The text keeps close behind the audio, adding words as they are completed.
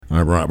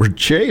I'm Robert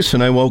Chase,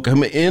 and I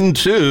welcome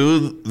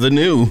into the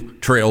new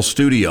Trail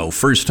Studio.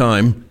 First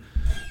time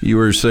you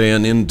were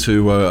saying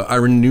into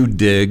our new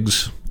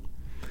digs.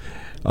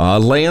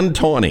 Lan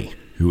Tawney,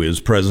 who is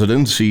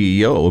president,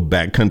 CEO of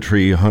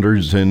Backcountry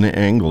Hunters and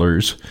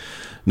Anglers.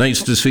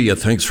 Nice to see you.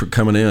 Thanks for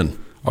coming in.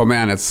 Oh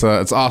man, it's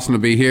awesome to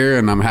be here,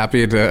 and I'm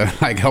happy to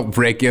help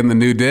break in the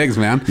new digs,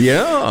 man.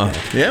 Yeah.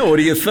 What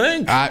do you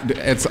think?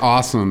 It's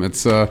awesome.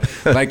 It's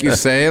like you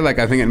say,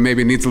 I think it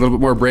maybe needs a little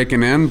bit more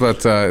breaking in, but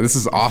this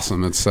is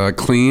awesome. It's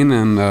clean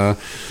and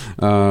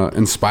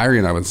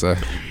inspiring, I would say.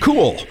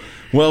 Cool.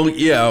 Well,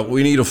 yeah,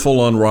 we need a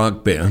full-on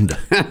rock band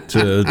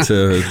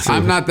to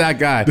I'm not that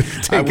guy.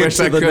 I wish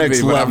I could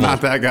be, but I'm not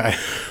that guy.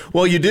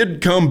 Well, you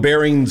did come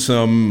bearing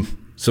some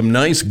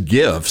nice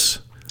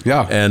gifts.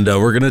 Yeah. And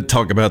we're going to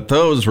talk about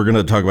those. We're going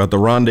to talk about the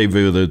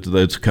rendezvous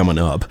that's coming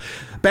up.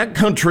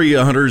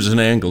 Backcountry Hunters and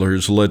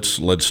Anglers,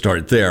 let's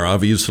start there.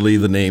 Obviously,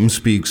 the name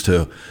speaks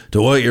to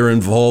what you're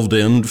involved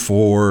in.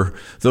 For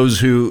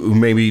those who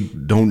maybe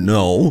don't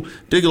know,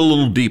 dig a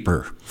little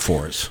deeper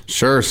for us.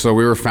 Sure. So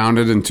we were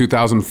founded in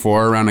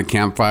 2004 around a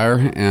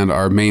campfire, and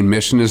our main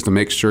mission is to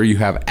make sure you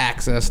have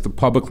access to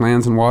public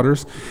lands and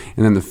waters,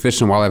 and then the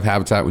fish and wildlife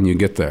habitat when you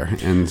get there.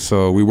 And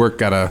so we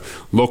work at a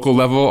local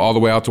level all the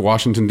way out to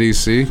Washington,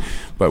 D.C.,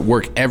 but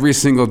work every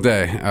single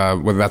day,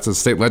 whether that's the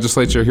state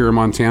legislature here in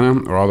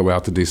Montana or all the way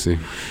out to D.C.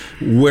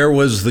 Where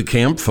was the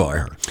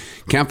campfire?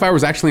 Campfire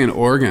was actually in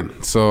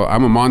Oregon. So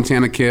I'm a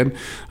Montana kid.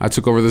 I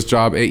took over this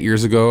job 8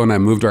 years ago, and I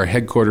moved our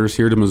headquarters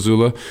here to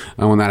Missoula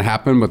when that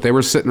happened. But they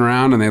were sitting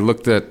around, and they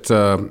looked at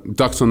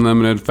Ducks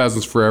Unlimited,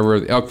 Pheasants Forever,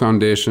 the Elk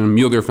Foundation,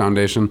 Mule Deer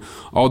Foundation,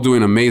 all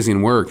doing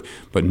amazing work.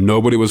 But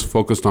nobody was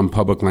focused on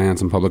public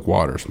lands and public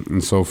waters.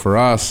 And so for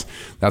us,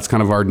 that's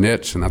kind of our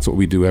niche, and that's what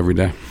we do every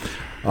day.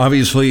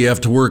 Obviously, you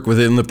have to work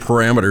within the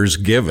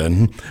parameters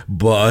given,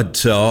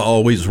 but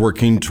always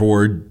working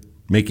toward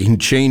making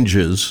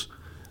changes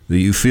that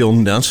you feel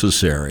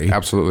necessary.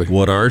 Absolutely.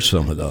 What are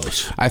some of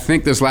those? I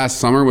think this last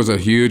summer was a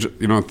huge,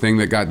 thing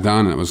that got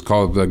done. It was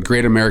called the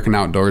Great American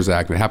Outdoors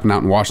Act. It happened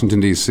out in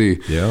Washington, D.C.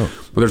 Yeah.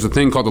 But there's a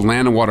thing called the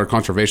Land and Water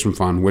Conservation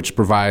Fund, which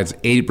provides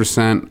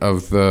 80%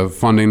 of the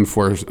funding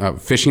for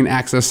fishing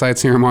access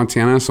sites here in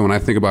Montana. So when I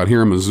think about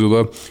here in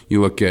Missoula,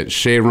 you look at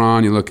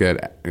Cheyron, you look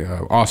at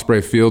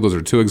Osprey Field. Those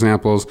are two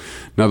examples.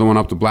 Another one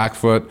up to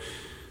Blackfoot.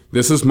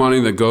 This is money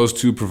that goes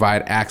to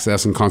provide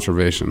access and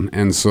conservation.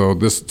 And so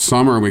this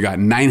summer, we got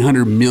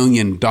 $900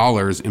 million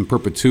in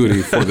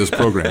perpetuity for this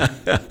program.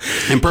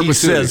 In perpetuity. He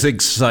says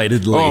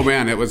excitedly. Oh,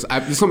 man, this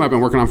is something I've been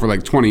working on for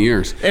like 20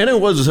 years. And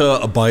it was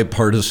a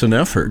bipartisan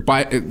effort.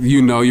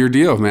 You know your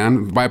deal,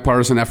 man.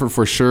 Bipartisan effort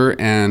for sure.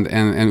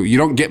 And you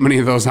don't get many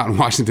of those out in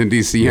Washington,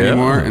 D.C.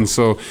 anymore. And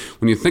so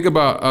when you think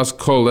about us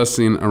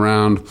coalescing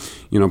around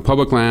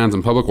public lands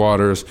and public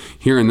waters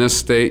here in this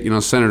state,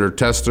 Senator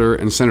Tester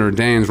and Senator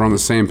Daines were on the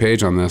same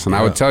page on this. And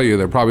I would tell you,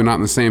 they're probably not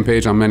on the same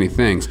page on many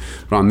things,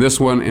 but on this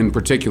one in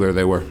particular,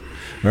 they were.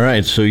 All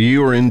right, so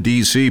you were in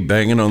D.C.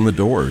 banging on the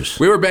doors.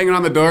 We were banging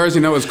on the doors.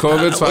 It was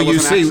COVID, so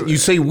you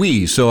say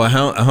we. So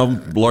how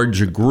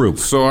large a group?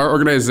 So our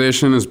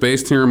organization is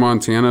based here in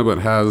Montana, but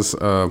has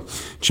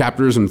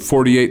chapters in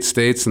 48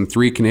 states and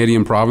 3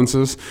 Canadian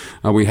provinces.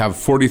 We have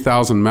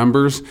 40,000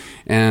 members,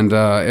 and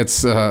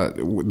it's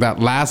that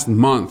last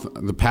month,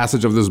 the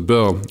passage of this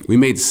bill, we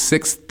made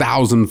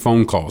 6,000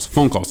 phone calls.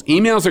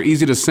 Emails are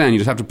easy to send. You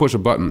just have to push a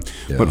button.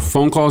 Yeah. But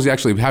phone calls, you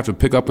actually have to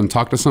pick up and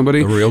talk to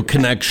somebody. A real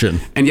connection.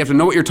 And you have to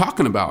know what you're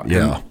talking about.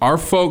 Yeah. And our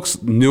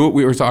folks knew what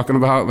we were talking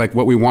about, like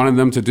what we wanted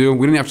them to do.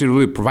 We didn't have to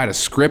really provide a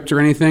script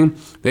or anything.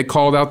 They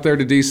called out there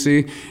to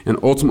D.C., and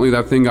ultimately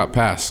that thing got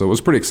passed. So it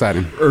was pretty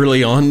exciting.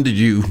 Early on,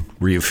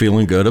 were you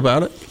feeling good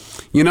about it?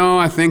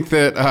 I think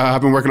that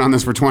I've been working on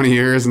this for 20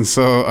 years, and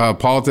so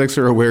politics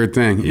are a weird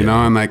thing,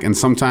 and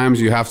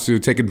sometimes you have to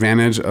take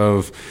advantage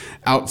of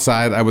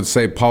outside, I would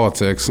say,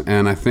 politics.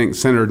 And I think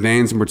Senator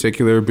Daines in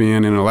particular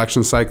being in an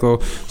election cycle,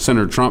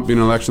 Senator Trump being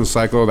in an election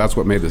cycle, that's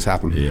what made this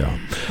happen.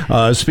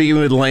 Yeah. Speaking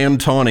with Lan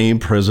Tawney,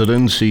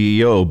 President,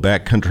 CEO,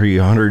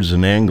 Backcountry Hunters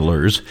and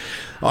Anglers.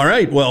 All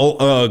right,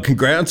 well,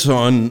 congrats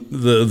on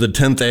the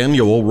 10th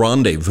annual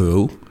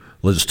rendezvous.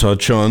 Let's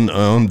touch on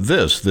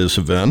this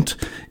event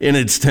in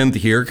its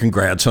 10th year.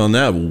 Congrats on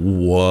that.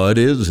 What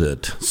is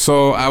it?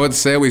 So I would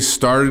say we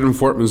started in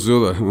Fort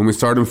Missoula. When we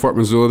started in Fort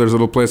Missoula, there's a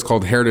little place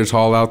called Heritage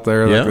Hall out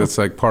there. It's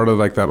like part of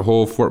like that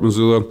whole Fort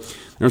Missoula.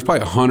 There's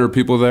probably 100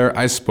 people there.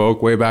 I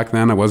spoke way back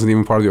then. I wasn't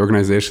even part of the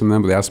organization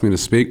then, but they asked me to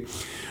speak.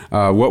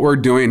 What we're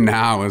doing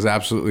now is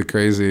absolutely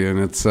crazy, and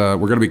it's we're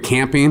going to be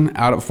camping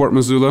out at Fort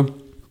Missoula.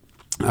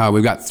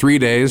 We've got 3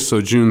 days, so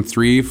June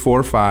 3,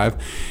 4, 5.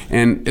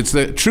 And it's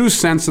the true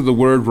sense of the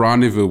word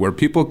rendezvous, where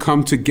people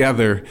come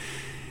together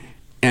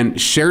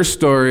and share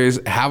stories,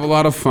 have a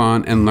lot of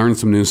fun, and learn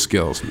some new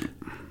skills.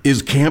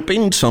 Is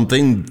camping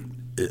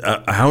something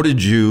How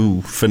did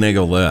you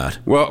finagle that?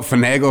 Well,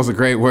 finagle is a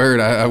great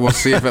word. I will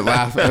see if it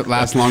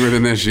lasts longer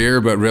than this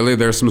year. But really,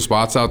 there's some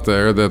spots out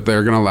there that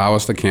they're going to allow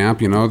us to camp.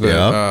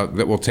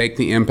 That will take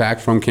the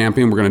impact from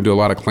camping. We're going to do a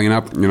lot of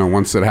cleanup.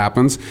 Once it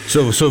happens.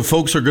 So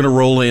folks are going to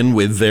roll in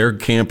with their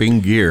camping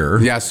gear.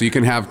 Yeah. So you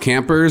can have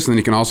campers, and then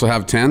you can also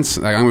have tents.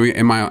 Like I'm going to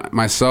be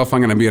myself.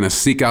 I'm going to be in a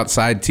Seek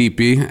Outside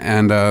teepee,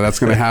 and that's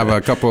going to have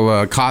a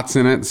couple cots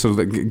in it, so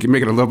that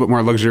make it a little bit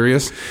more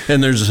luxurious.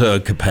 And there's a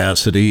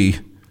capacity.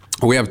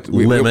 We have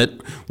limit.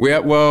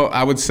 Well,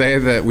 I would say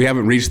that we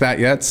haven't reached that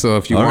yet. So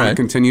if you want to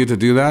continue to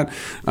do that,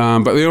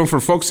 but for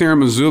folks here in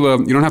Missoula,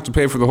 you don't have to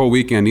pay for the whole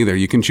weekend either.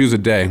 You can choose a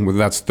day, whether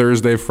that's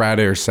Thursday,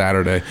 Friday, or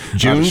Saturday.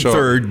 June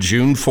 3rd,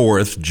 June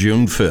 4th,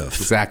 June 5th.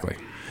 Exactly.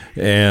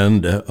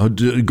 And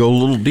go a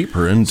little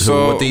deeper into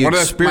what the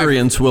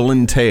experience will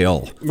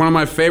entail. One of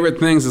my favorite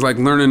things is like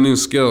learning new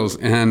skills.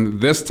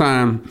 And this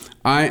time,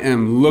 I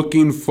am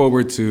looking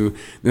forward to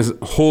this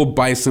whole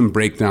bison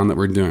breakdown that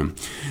we're doing.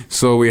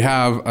 So we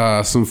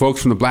have some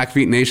folks from the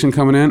Blackfeet Nation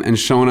coming in and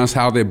showing us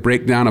how they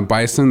break down a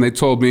bison. They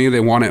told me they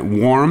want it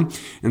warm,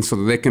 and so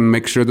that they can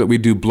make sure that we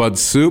do blood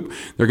soup.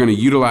 They're going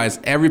to utilize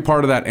every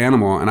part of that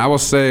animal. And I will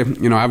say,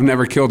 I've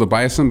never killed a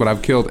bison, but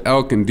I've killed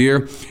elk and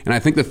deer. And I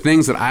think the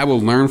things that I will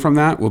learn from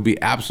that will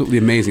be absolutely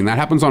amazing. That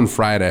happens on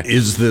Friday.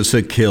 Is this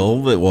a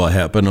kill that will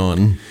happen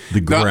on the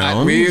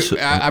ground?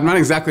 I'm not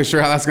exactly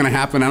sure how that's going to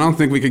happen. I don't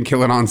think we can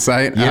kill it on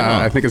site. Yeah.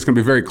 I think it's going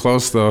to be very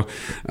close, though.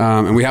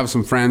 And we have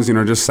some friends,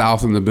 just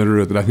south in the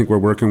Bitterroot that I think we're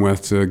working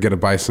with to get a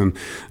bison.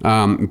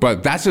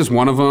 But that's just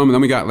one of them. And then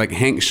we got like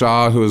Hank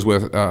Shaw, who is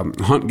with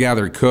Hunt,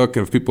 Gather, Cook,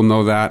 if people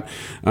know that.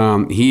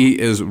 He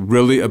is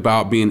really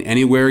about being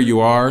anywhere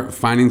you are,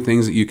 finding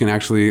things that you can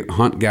actually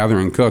hunt, gather,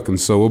 and cook. And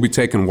so we'll be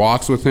taking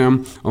walks with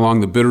him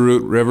along the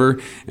Bitterroot River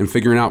and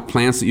figuring out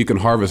plants that you can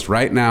harvest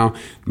right now.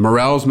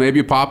 Morels may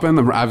be popping.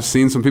 I've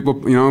seen some people,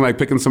 like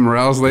picking some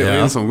morels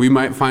lately, so we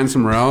might find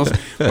some morels.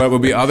 But will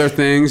be other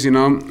things,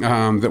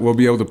 that we'll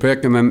be able to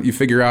pick, and then you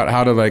figure out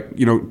how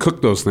to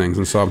cook those things,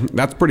 and so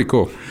that's pretty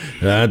cool.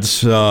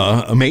 That's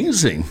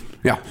amazing.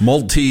 Yeah,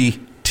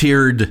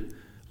 multi-tiered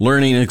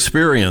learning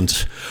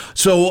experience.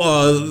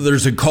 So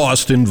there's a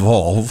cost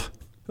involved.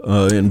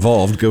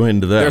 Go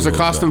into that. There's a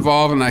cost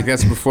involved, and I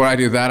guess before I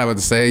do that, I would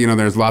say,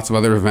 there's lots of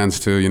other events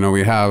too.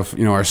 We have,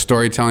 our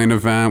storytelling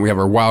event. We have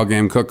our wild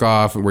game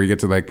cook-off, where you get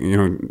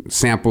to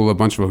sample a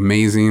bunch of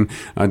amazing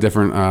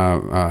different,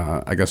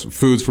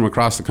 foods from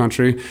across the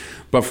country.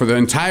 But for the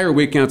entire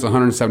weekend, it's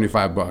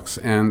 $175,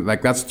 and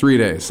that's 3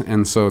 days.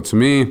 And so to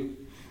me,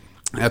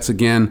 that's,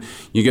 again,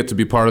 you get to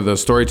be part of the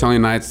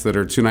storytelling nights that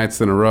are 2 nights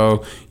in a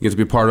row. You get to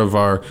be part of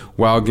our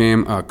wild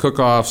game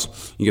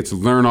cook-offs. You get to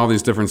learn all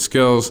these different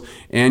skills,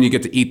 and you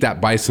get to eat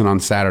that bison on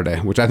Saturday,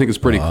 which I think is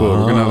pretty cool.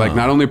 We're going to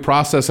not only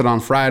process it on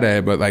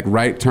Friday, but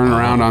turn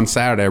around on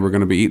Saturday, we're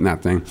going to be eating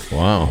that thing.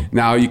 Wow.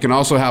 Now, you can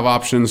also have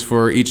options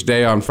for each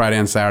day on Friday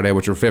and Saturday,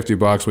 which are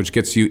 $50, which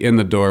gets you in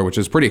the door, which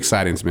is pretty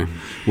exciting to me.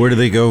 Where do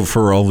they go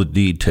for all the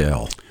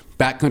detail?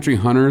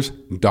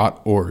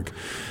 backcountryhunters.org.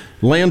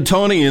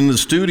 Lantoni in the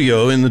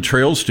studio, in the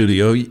trail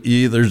studio,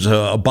 there's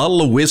a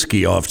bottle of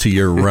whiskey off to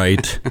your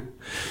right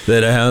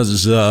that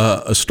has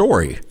a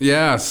story.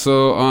 Yeah,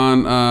 so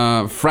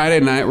on Friday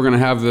night, we're going to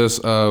have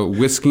this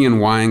whiskey and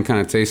wine kind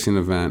of tasting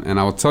event. And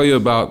I will tell you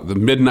about the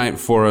Midnight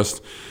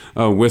Forest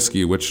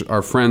whiskey, which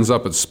our friends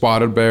up at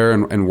Spotted Bear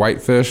and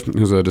Whitefish,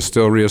 who's a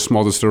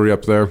small distillery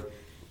up there,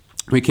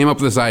 we came up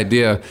with this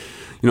idea.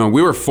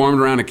 We were formed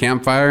around a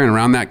campfire, and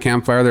around that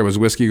campfire, there was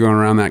whiskey going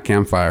around that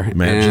campfire.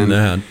 Imagine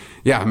that.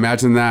 Yeah,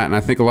 imagine that. And I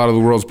think a lot of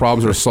the world's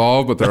problems are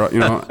solved, but they're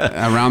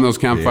around those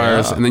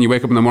campfires. Yeah. And then you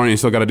wake up in the morning, you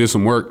still got to do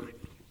some work.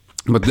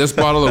 But this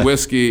bottle of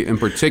whiskey in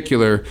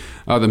particular,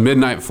 the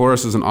Midnight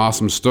Forest, is an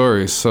awesome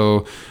story.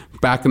 So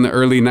back in the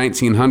early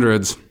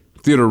 1900s,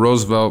 Theodore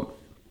Roosevelt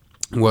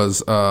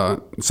was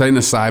setting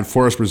aside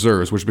forest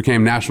reserves, which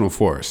became national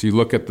forests. You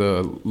look at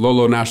the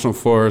Lolo National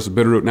Forest,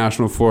 Bitterroot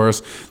National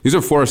Forest. These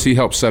are forests he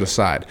helped set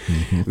aside.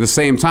 Mm-hmm. At the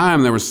same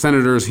time, there were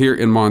senators here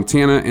in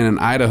Montana and in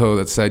Idaho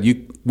that said,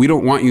 we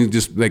don't want you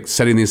just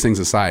setting these things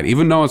aside.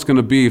 Even though it's going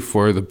to be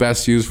for the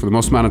best use, for the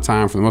most amount of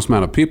time, for the most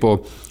amount of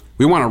people,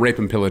 we want to rape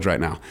and pillage right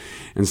now.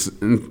 And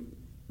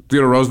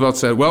Theodore Roosevelt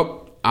said,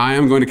 well, I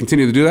am going to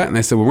continue to do that. And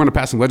they said, well, we're going to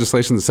pass some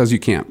legislation that says you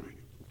can't.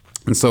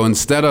 And so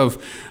instead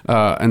of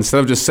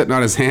just sitting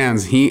on his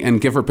hands, he and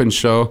Gifford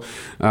Pinchot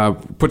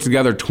put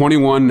together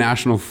 21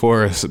 national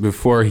forests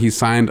before he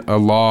signed a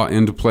law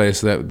into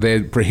place that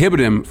they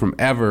prohibited him from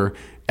ever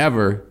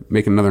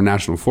making another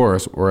national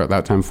forest, or at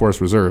that time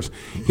forest reserves.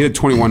 He had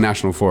 21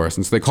 national forests,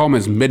 and so they call them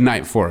his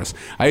Midnight Forest.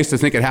 I used to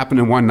think it happened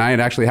in one night. It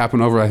actually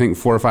happened over, I think,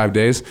 4 or 5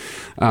 days.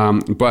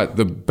 But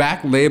the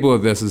back label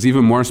of this is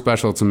even more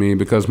special to me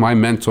because my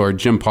mentor,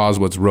 Jim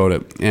Poswitz, wrote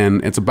it.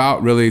 And it's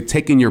about really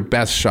taking your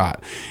best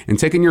shot. And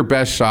taking your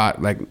best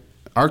shot,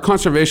 our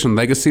conservation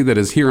legacy that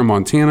is here in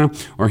Montana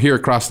or here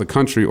across the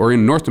country or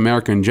in North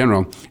America in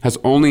general has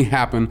only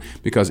happened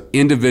because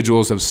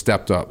individuals have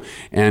stepped up.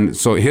 And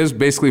so his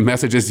basically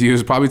message is to you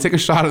is probably take a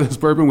shot of this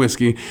bourbon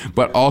whiskey,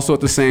 but also at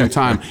the same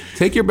time,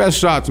 take your best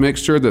shot to make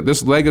sure that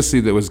this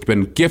legacy that was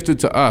been gifted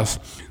to us,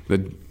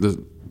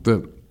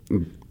 the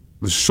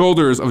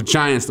shoulders of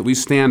giants that we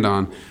stand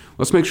on,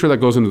 let's make sure that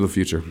goes into the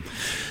future.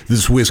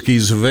 This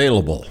whiskey's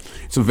available.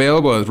 It's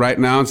available right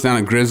now. It's down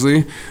at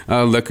Grizzly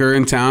Liquor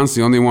in town. It's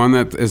the only one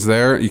that is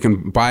there. You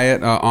can buy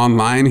it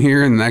online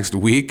here in the next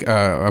week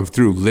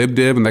through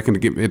LibDib, and that can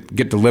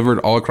get delivered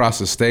all across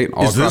the state.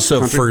 Is this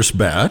a first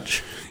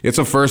batch? It's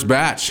a first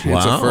batch. Wow.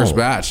 It's a first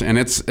batch, and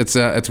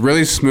it's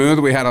really smooth.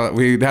 We had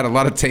a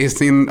lot of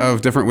tasting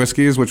of different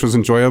whiskeys, which was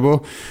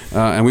enjoyable,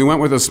 and we went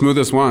with the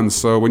smoothest one.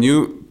 So when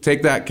you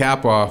take that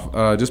cap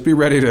off, just be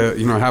ready to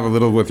have a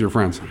little with your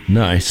friends.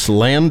 Nice.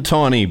 Land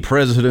Tawney,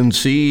 President,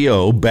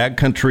 CEO,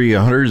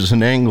 Backcountry Hunters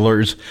and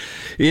Anglers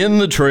in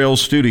the Trail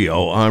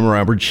Studio. I'm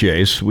Robert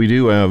Chase. We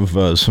do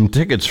have some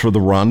tickets for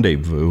the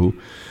Rendezvous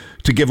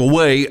to give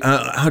away.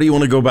 How do you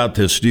want to go about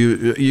this?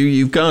 Do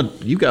you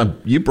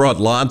brought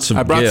lots of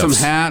I brought gifts. some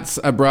hats.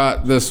 I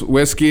brought this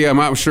whiskey. I'm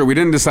not sure. We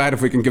didn't decide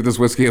if we can give this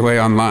whiskey away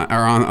online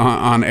or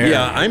on air.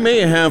 Yeah, I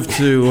may have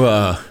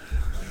to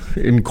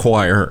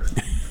inquire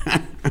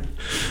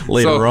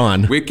later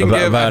on. We can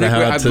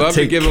I'd love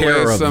to give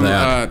away some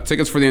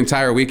tickets for the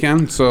entire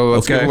weekend. So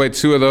let's give away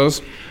 2 of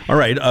those. All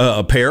right,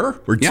 a pair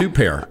or 2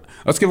 pair?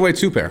 Let's give away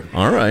 2 pair.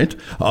 All right.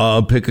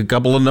 Pick a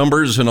couple of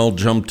numbers and I'll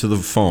jump to the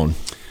phone.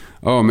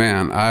 Oh,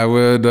 man. I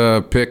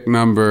would pick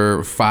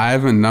number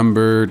 5 and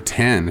number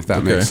 10, if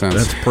that makes sense.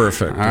 That's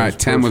perfect. All right.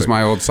 10 was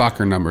my old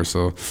soccer number,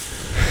 so.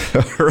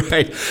 All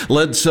right.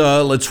 Let's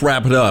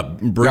wrap it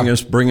up. Bring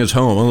us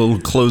home. A little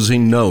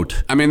closing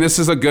note. I mean, this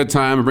is a good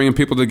time bringing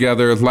people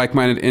together,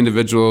 like-minded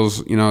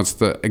individuals. It's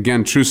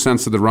the true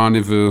sense of the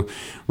rendezvous.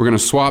 We're going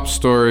to swap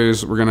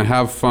stories. We're going to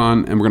have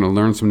fun, and we're going to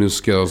learn some new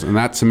skills. And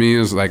that, to me,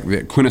 is like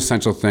the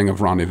quintessential thing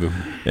of rendezvous.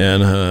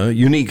 And a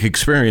unique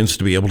experience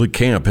to be able to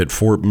camp at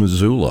Fort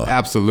Missoula.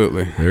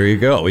 Absolutely. There you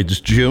go. It's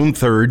June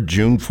 3rd,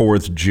 June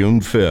 4th, June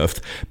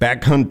 5th.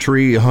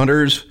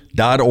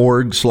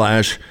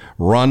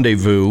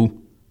 Backcountryhunters.org/rendezvous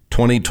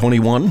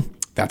 2021.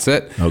 That's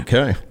it.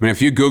 Okay. I mean,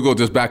 if you Google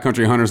just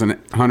Backcountry Hunters and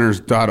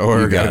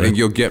Hunters.org, I think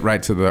you'll get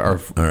right to our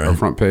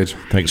front page.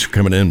 Thanks for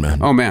coming in, man.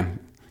 Oh, man.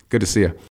 Good to see you.